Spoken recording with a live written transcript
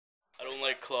don't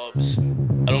like clubs.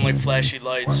 I don't like flashy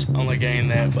lights. I don't like any of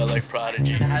that, but I like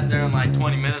Prodigy. I had there in like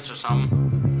 20 minutes or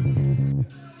something.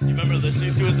 You remember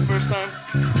listening to it the first time?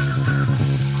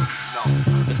 No.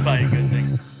 That's probably a good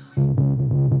thing.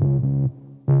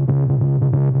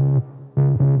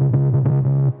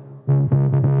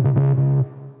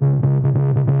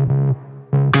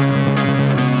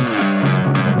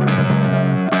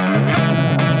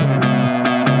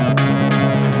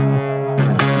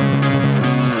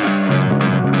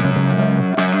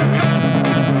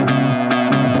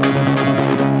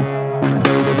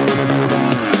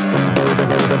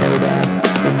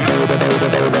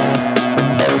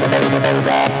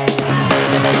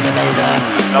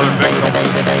 Another victim.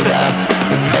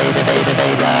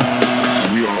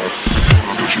 We are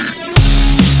Prodigy.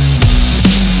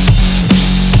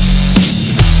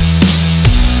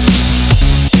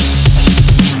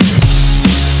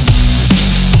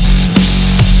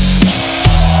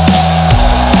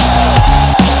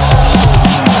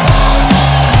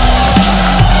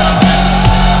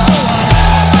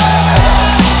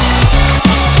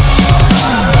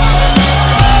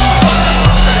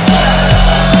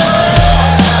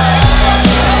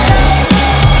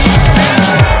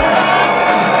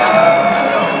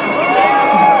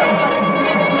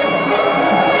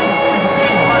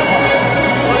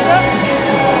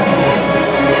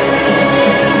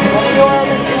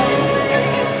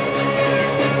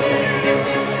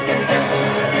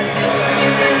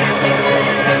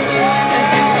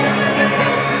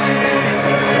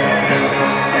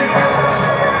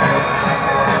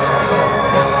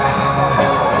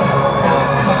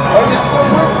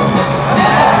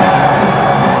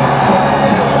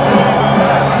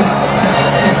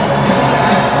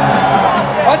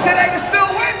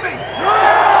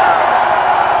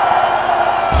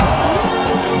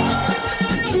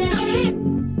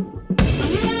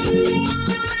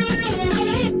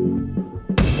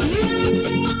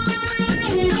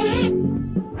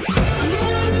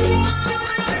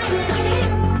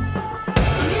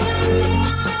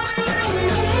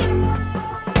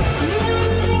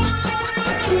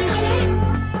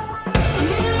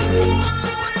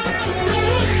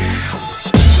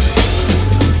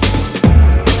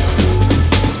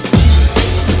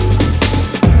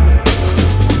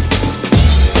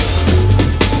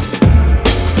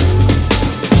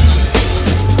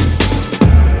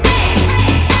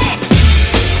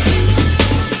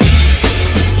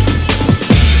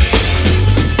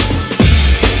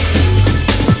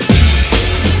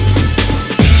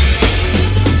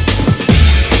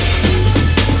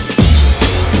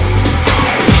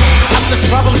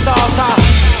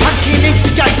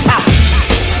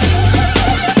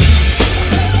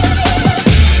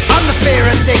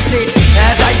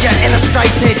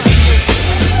 Illustrated.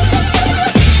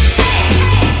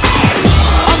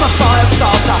 I'm a fire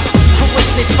starter,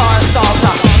 twisted fire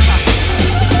starter.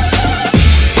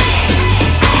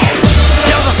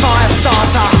 You're the fire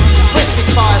starter, twisted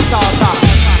fire starter.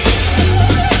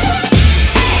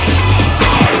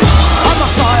 I'm a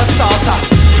fire starter,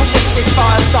 twisted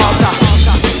fire starter.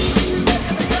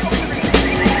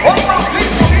 All my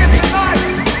people here tonight,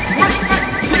 respect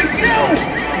to you.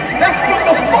 That's from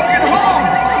the fucking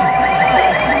heart.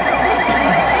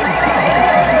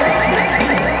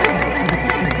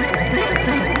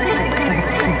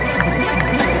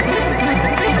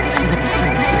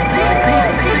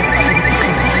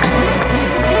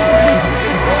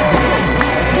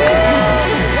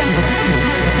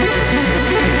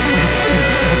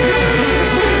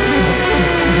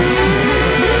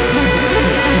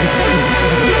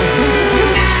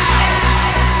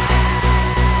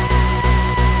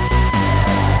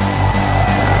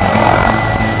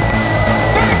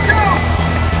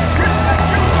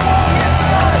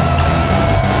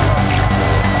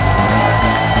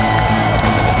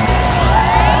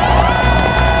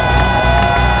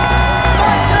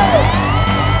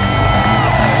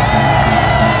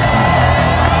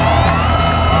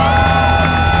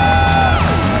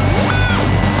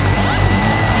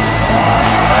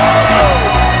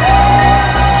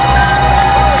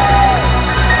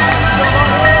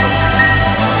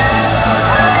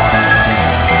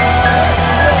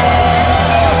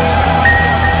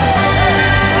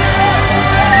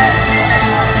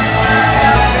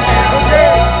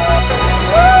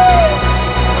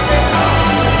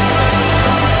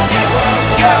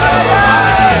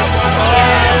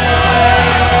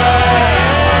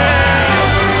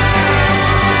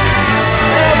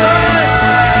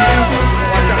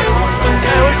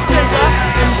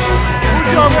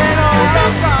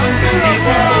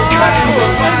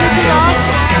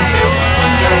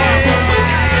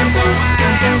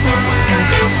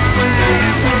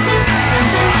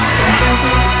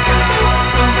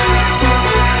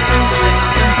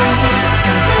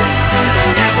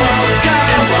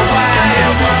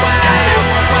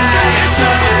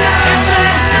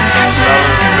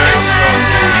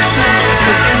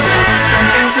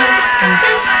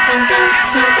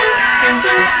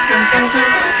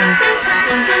 Time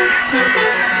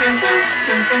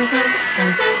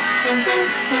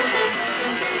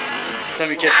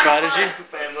you catch Prodigy?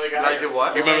 I did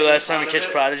what? You remember last time we catch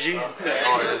Prodigy? Oh,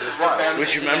 yeah, there's why.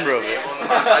 What'd you remember of it?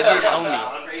 I do. Tell me.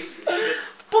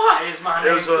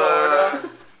 It was a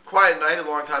quiet night a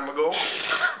long time ago.